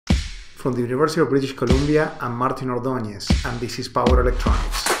From the University of British Columbia, I'm Martin Ordonez, and this is Power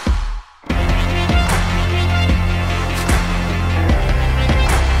Electronics.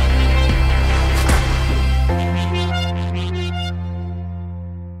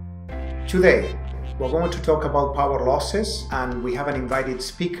 Today, we're going to talk about power losses, and we have an invited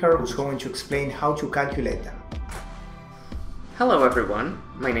speaker who's going to explain how to calculate them. Hello everyone,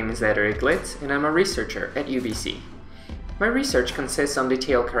 my name is Ettore Glitz and I'm a researcher at UBC. My research consists on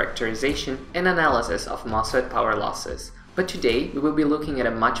detailed characterization and analysis of MOSFET power losses, but today we will be looking at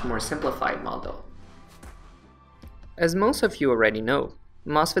a much more simplified model. As most of you already know,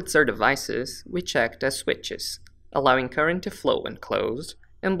 MOSFETs are devices which act as switches, allowing current to flow when closed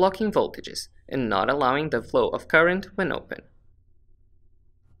and blocking voltages and not allowing the flow of current when open.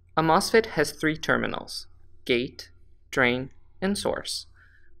 A MOSFET has three terminals: gate, drain, and source.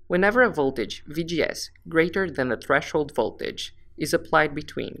 Whenever a voltage VGS greater than the threshold voltage is applied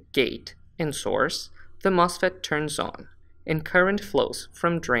between gate and source, the MOSFET turns on and current flows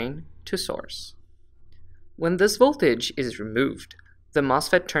from drain to source. When this voltage is removed, the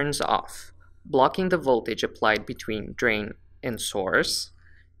MOSFET turns off, blocking the voltage applied between drain and source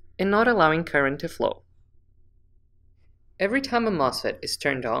and not allowing current to flow. Every time a MOSFET is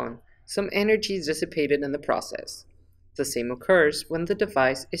turned on, some energy is dissipated in the process. The same occurs when the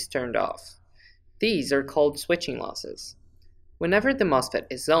device is turned off. These are called switching losses. Whenever the MOSFET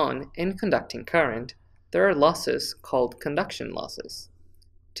is on and conducting current, there are losses called conduction losses.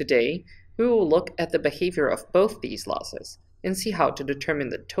 Today, we will look at the behavior of both these losses and see how to determine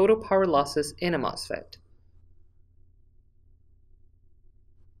the total power losses in a MOSFET.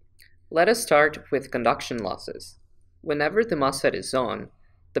 Let us start with conduction losses. Whenever the MOSFET is on,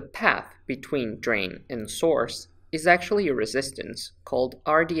 the path between drain and source is actually a resistance called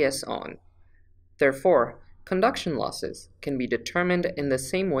RDS on. Therefore, conduction losses can be determined in the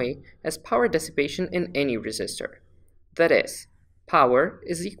same way as power dissipation in any resistor. That is, power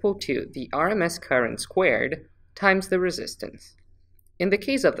is equal to the RMS current squared times the resistance. In the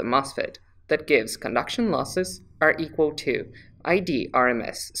case of the MOSFET, that gives conduction losses are equal to ID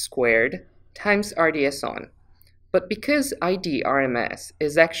RMS squared times RDS on. But because ID RMS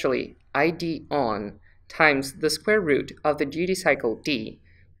is actually ID on times the square root of the duty cycle D,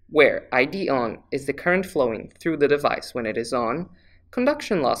 where ID on is the current flowing through the device when it is on,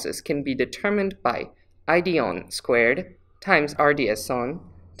 conduction losses can be determined by ID on squared times RDS on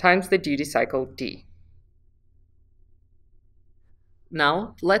times the duty cycle D.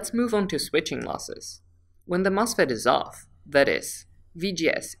 Now, let's move on to switching losses. When the MOSFET is off, that is,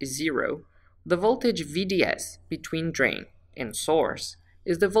 VGS is 0, the voltage VDS between drain and source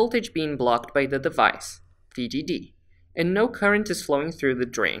is the voltage being blocked by the device, VDD, and no current is flowing through the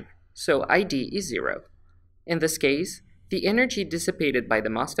drain, so ID is 0. In this case, the energy dissipated by the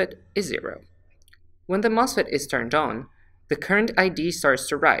MOSFET is 0. When the MOSFET is turned on, the current ID starts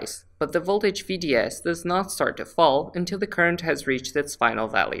to rise, but the voltage VDS does not start to fall until the current has reached its final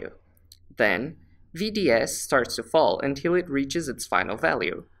value. Then, VDS starts to fall until it reaches its final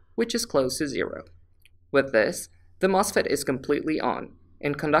value, which is close to 0. With this, the MOSFET is completely on,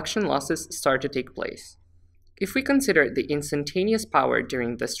 and conduction losses start to take place. If we consider the instantaneous power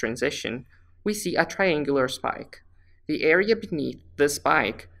during this transition, we see a triangular spike. The area beneath the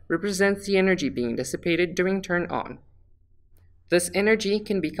spike represents the energy being dissipated during turn on. This energy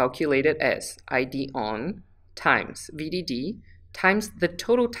can be calculated as ID on times VDD times the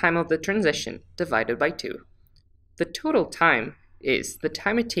total time of the transition divided by 2. The total time is the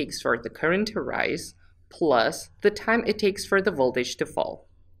time it takes for the current to rise plus the time it takes for the voltage to fall.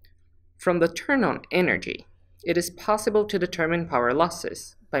 From the turn-on energy, it is possible to determine power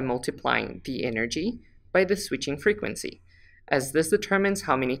losses by multiplying the energy by the switching frequency, as this determines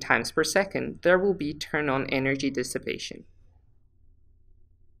how many times per second there will be turn-on energy dissipation.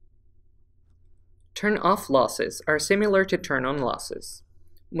 Turn-off losses are similar to turn-on losses.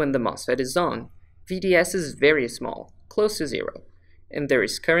 When the MOSFET is on, VDS is very small, close to 0, and there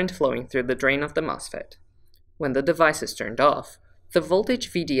is current flowing through the drain of the MOSFET. When the device is turned off, the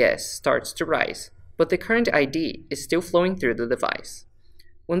voltage VDS starts to rise, but the current ID is still flowing through the device.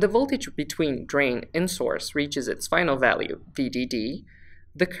 When the voltage between drain and source reaches its final value, VDD,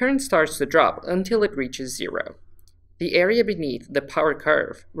 the current starts to drop until it reaches 0. The area beneath the power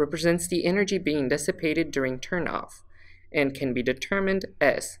curve represents the energy being dissipated during turn-off and can be determined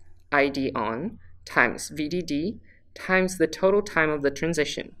as ID on times VDD times the total time of the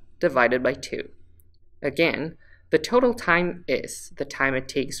transition divided by 2. Again, the total time is the time it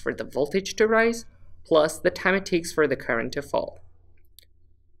takes for the voltage to rise plus the time it takes for the current to fall.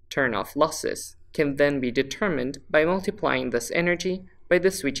 Turn-off losses can then be determined by multiplying this energy by the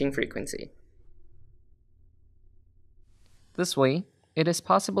switching frequency. This way, it is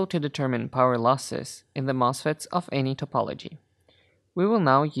possible to determine power losses in the MOSFETs of any topology. We will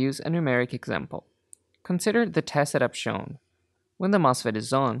now use a numeric example. Consider the test setup shown. When the MOSFET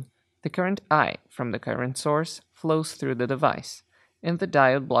is on, the current I from the current source flows through the device, and the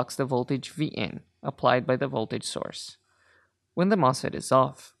diode blocks the voltage Vin applied by the voltage source. When the MOSFET is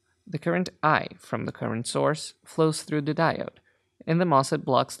off, the current I from the current source flows through the diode, and the MOSFET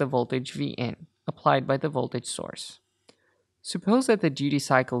blocks the voltage Vin applied by the voltage source. Suppose that the duty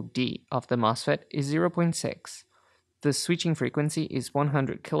cycle D of the MOSFET is 0.6. The switching frequency is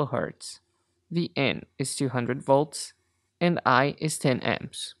 100 kHz. Vn is 200 volts, and I is 10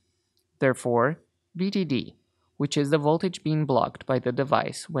 amps. Therefore, VDD, which is the voltage being blocked by the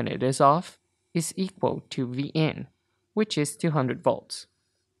device when it is off, is equal to Vn, which is 200 volts.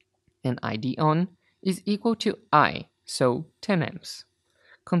 And ID on is equal to I, so 10 amps.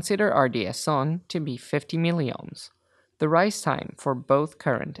 Consider RDS on to be 50 milliohms, the rise time for both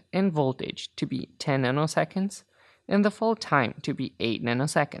current and voltage to be 10 nanoseconds, and the fall time to be 8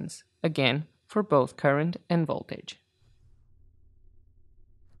 nanoseconds, again for both current and voltage.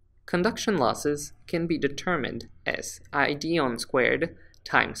 Conduction losses can be determined as ID on squared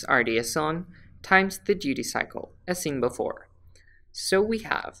times RDS on times the duty cycle, as seen before. So we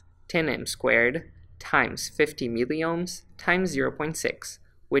have 10 amps squared times 50 milliohms times 0.6,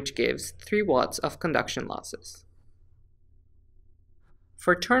 which gives 3 watts of conduction losses.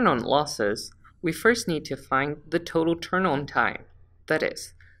 For turn-on losses, we first need to find the total turn-on time, that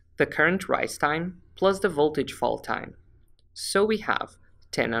is, the current rise time plus the voltage fall time. So we have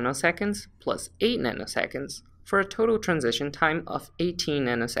 10 nanoseconds plus 8 nanoseconds for a total transition time of 18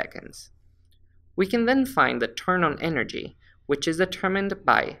 nanoseconds. We can then find the turn-on energy, which is determined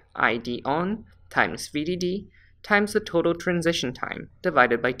by ID on times VDD times the total transition time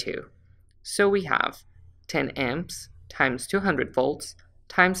divided by 2. So we have 10 amps times 200 volts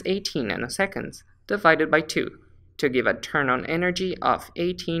times 18 nanoseconds divided by 2 to give a turn-on energy of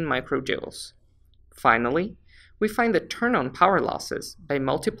 18 microjoules. Finally, we find the turn-on power losses by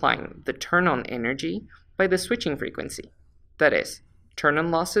multiplying the turn-on energy by the switching frequency. That is,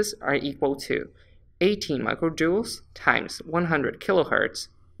 turn-on losses are equal to 18 microjoules times 100 kilohertz,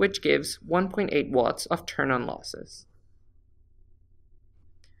 which gives 1.8 watts of turn-on losses.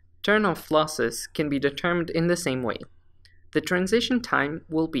 Turn-off losses can be determined in the same way. The transition time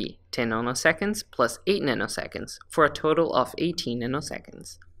will be 10 nanoseconds plus 8 nanoseconds for a total of 18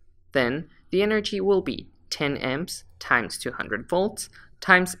 nanoseconds. Then, the energy will be 10 amps times 200 volts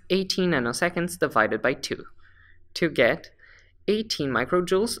times 18 nanoseconds divided by 2 to get 18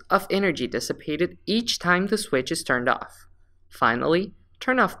 microjoules of energy dissipated each time the switch is turned off. Finally,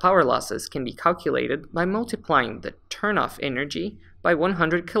 turn-off power losses can be calculated by multiplying the turn-off energy by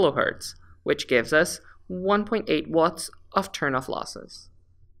 100 kilohertz, which gives us 1.8 watts of turn-off losses.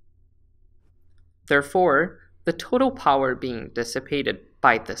 Therefore, the total power being dissipated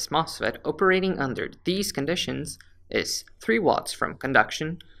by this MOSFET operating under these conditions is 3 watts from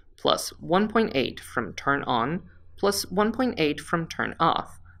conduction plus 1.8 from turn on plus 1.8 from turn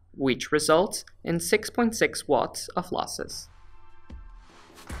off, which results in 6.6 watts of losses.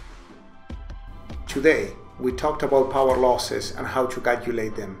 Today, we talked about power losses and how to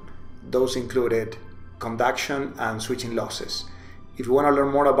calculate them. Those included conduction and switching losses. If you want to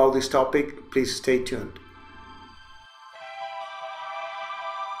learn more about this topic, please stay tuned.